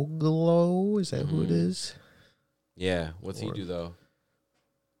Monstroglo? Is that who it is? Yeah. What's he Or- do though?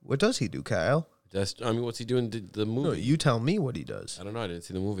 What does he do, Kyle? What's he doing in the movie? No, you tell me what he does. I don't know. I didn't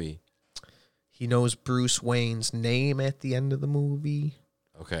see the movie. He knows Bruce Wayne's name at the end of the movie.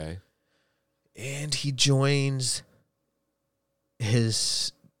 Okay. And he joins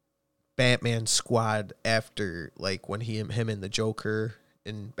his Batman squad after, like, when him and the Joker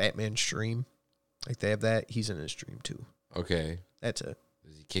in Batman's dream. Like, they have that. He's in his dream, too. Okay. That's it.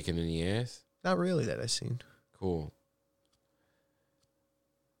 Is he kicking in the ass? Not really that I've seen. Cool.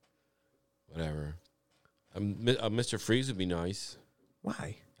 Whatever. Mr. Freeze would be nice.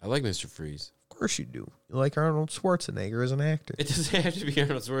 Why? I like Mr. Freeze. Of course you do. You like Arnold Schwarzenegger as an actor. It doesn't have to be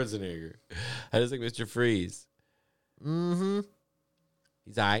Arnold Schwarzenegger. I just like Mr. Freeze. Mm-hmm.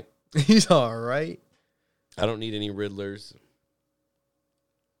 He's all right. He's all right. I don't need any Riddlers.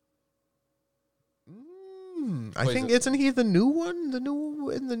 I think, isn't he the new one? The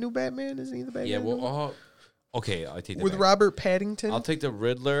new Batman? Isn't he the Batman? Yeah, well, okay, I take that with back. Robert Pattinson? I'll take the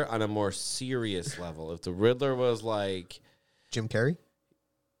Riddler on a more serious level. If the Riddler was like, Jim Carrey?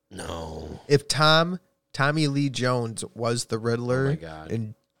 no. If Tommy Lee Jones was the Riddler Oh my God.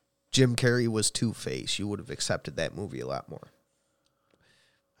 and Jim Carrey was Two-Face, you would have accepted that movie a lot more.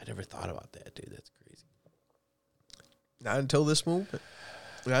 I never thought about that, dude. That's crazy. Not until this moment.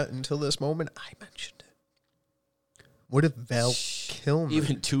 Not until this moment, I mentioned it. What if Val Kilmer?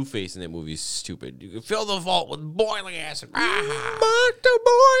 Even Two-Face in that movie is stupid. You can fill the vault with boiling acid. Mark the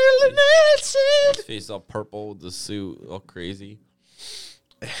boiling His acid. face all purple with the suit, all crazy.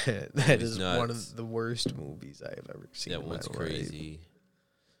 That He's is nuts. one of the worst movies I have ever seen. That in my one's life. crazy.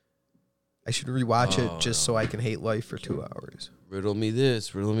 I should rewatch it just so I can hate life for 2 hours. Riddle me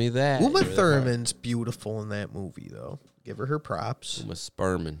this, riddle me that. Uma Remember that part? Thurman's beautiful in that movie, though. Give her props. Uma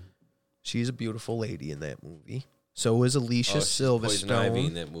Sperman. She's a beautiful lady in that movie. So is Alicia She's Poison Ivy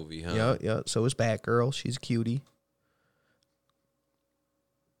in Silverstone. that movie, huh? Yeah, yeah. So is Batgirl. She's a cutie.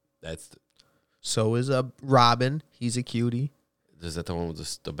 So is Robin. He's a cutie. Is that the one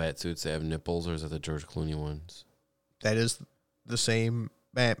with the bat suits that have nipples, or is that the George Clooney ones? That is the same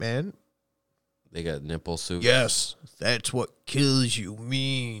Batman. They got nipple suits. Yes, that's what kills you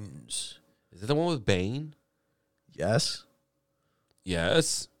means. Is that the one with Bane? Yes.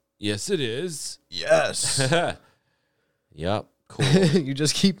 Yes. Yes, it is. Yes. Yep. Cool. You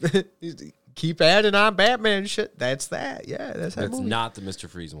just keep adding on Batman shit. That's that. Yeah, that's that That's movie. not the Mr.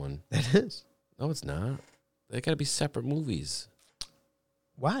 Freeze one. That is. No, it's not. They got to be separate movies.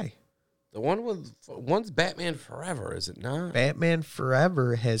 Why? The one's Batman Forever, is it not? Batman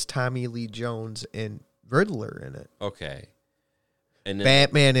Forever has Tommy Lee Jones and Riddler in it. Okay. And then,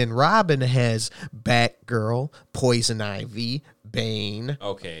 Batman and Robin has Batgirl, Poison Ivy, Bane,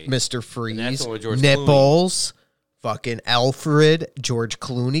 okay, Mr. that's Freeze, the one with George Nipples, fucking Alfred, George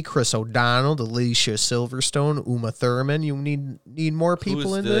Clooney, Chris O'Donnell, Alicia Silverstone, Uma Thurman. You need more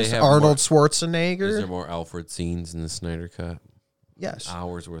people in do they this? have Arnold more- Schwarzenegger. Is there more Alfred scenes in the Snyder Cut? Yes.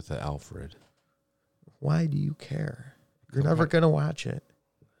 Hours worth of Alfred. Why do you care? You're never going to watch it.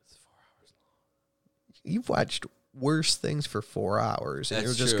 It's 4 hours long. You've watched worse things for 4 hours, and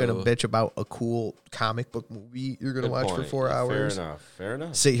That's you're just going true. to bitch about a cool comic book movie you're going to Good watch for point. 4 hours. Fair enough. Fair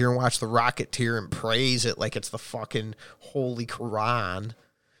enough. Sit here and watch The Rocketeer and praise it like it's the fucking Holy Quran.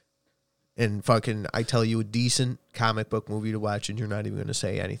 And fucking, I tell you a decent comic book movie to watch, and you're not even going to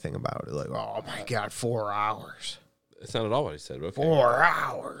say anything about it. Like, oh my God, 4 hours. That's not at all what I said. Okay. 4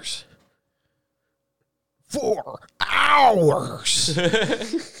 hours. 4 hours.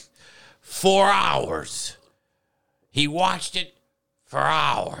 4 hours. He watched it for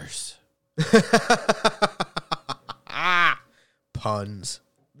hours. Puns.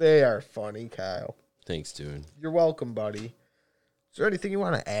 They are funny, Kyle. Thanks, dude. You're welcome, buddy. Is there anything you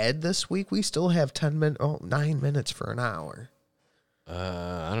want to add this week? We still have 9 minutes for an hour.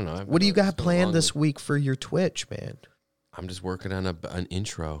 I don't know. What do you got It's been a planned long this week for your Twitch, man? I'm just working on an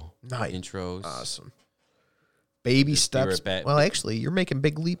intro. Nice. Intros. Awesome. Baby Just be steps. right back. Well, actually, you're making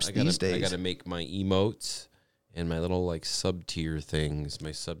big leaps these days. I gotta make my emotes and my little like sub tier things,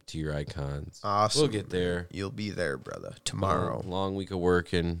 my sub tier icons. Awesome. We'll get there. You'll be there, brother. Tomorrow. Long week of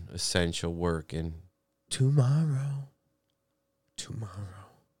working, essential working. Tomorrow.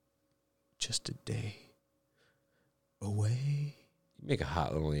 Just a day away. You make a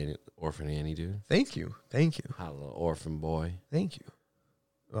hot little orphan Annie, dude. Thank you. Hot little orphan boy. Thank you.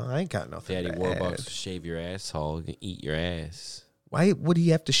 Well, I ain't got nothing Daddy to Warbucks add. shave your asshole and eat your ass. Why would he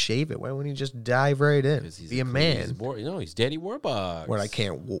have to shave it? Why wouldn't he just dive right in? 'Cause he's Be a He's man. he's Daddy Warbucks. What, I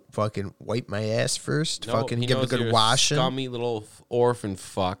can't fucking wipe my ass first? No, fucking he give it a knows good you're washing? Scummy little orphan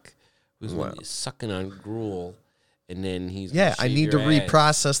fuck who's Wow. sucking on gruel, and then he's Yeah, gonna I shave need to your ass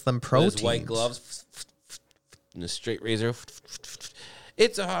reprocess them with proteins. his white gloves and a straight razor.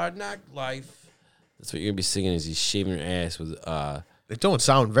 It's a hard knock life. That's what you're gonna be singing as he's shaving your ass with. It don't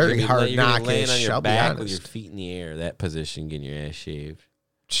sound very you're hard gonna land knockish, on your I'll be back with your honest. feet in the air, that position, getting your ass shaved.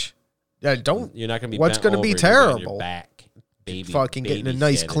 Yeah, don't. You're not gonna be. What's going to be Your terrible? back, baby. Fucking getting a baby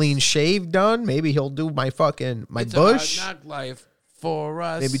nice status. clean shave done. Maybe he'll do my It's bush. a hard knock life for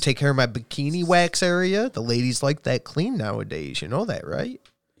us. Maybe take care of my bikini wax area. The ladies like that clean nowadays. You know that, right?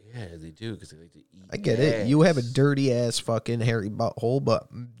 Yeah, they do because they like to eat. I get it. You have a dirty ass fucking hairy butthole, but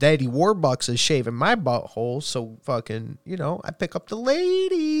Daddy Warbucks is shaving my butthole, so fucking, I pick up the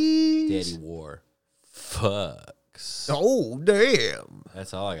ladies. Daddy War. Fucks. Oh, damn.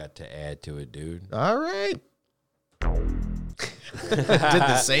 That's all I got to add to it, dude. All right. Did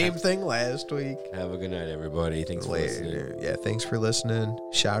the same thing last week. Have a good night, everybody. Thanks for listening. Later. Yeah, thanks for listening.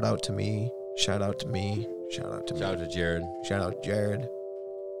 Shout out to me. Shout out to me. Shout out to me. Shout out to Jared. Shout out Jared,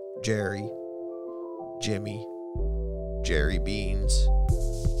 Jerry, Jimmy, Jerry Beans,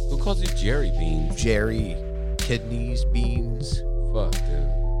 Who calls you Jerry Beans? Jerry Kidneys Beans. Fuck, dude.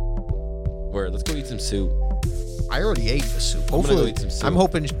 Word, let's go eat some soup. I already ate the soup. gonna go Hopefully, eat some soup. I'm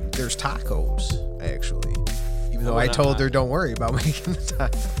hoping there's tacos, actually. Even though why I not? told her, don't worry about making the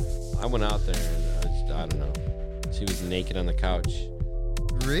tacos. I went out there and I don't know. She was naked on the couch.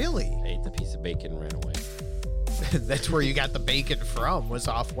 Really? Ate the piece of bacon and ran away. That's where you got the bacon from, was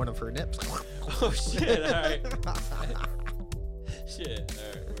off one of her nips. Oh, shit. All right. Shit.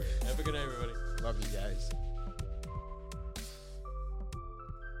 All right. Have a good night, everybody. Love you guys.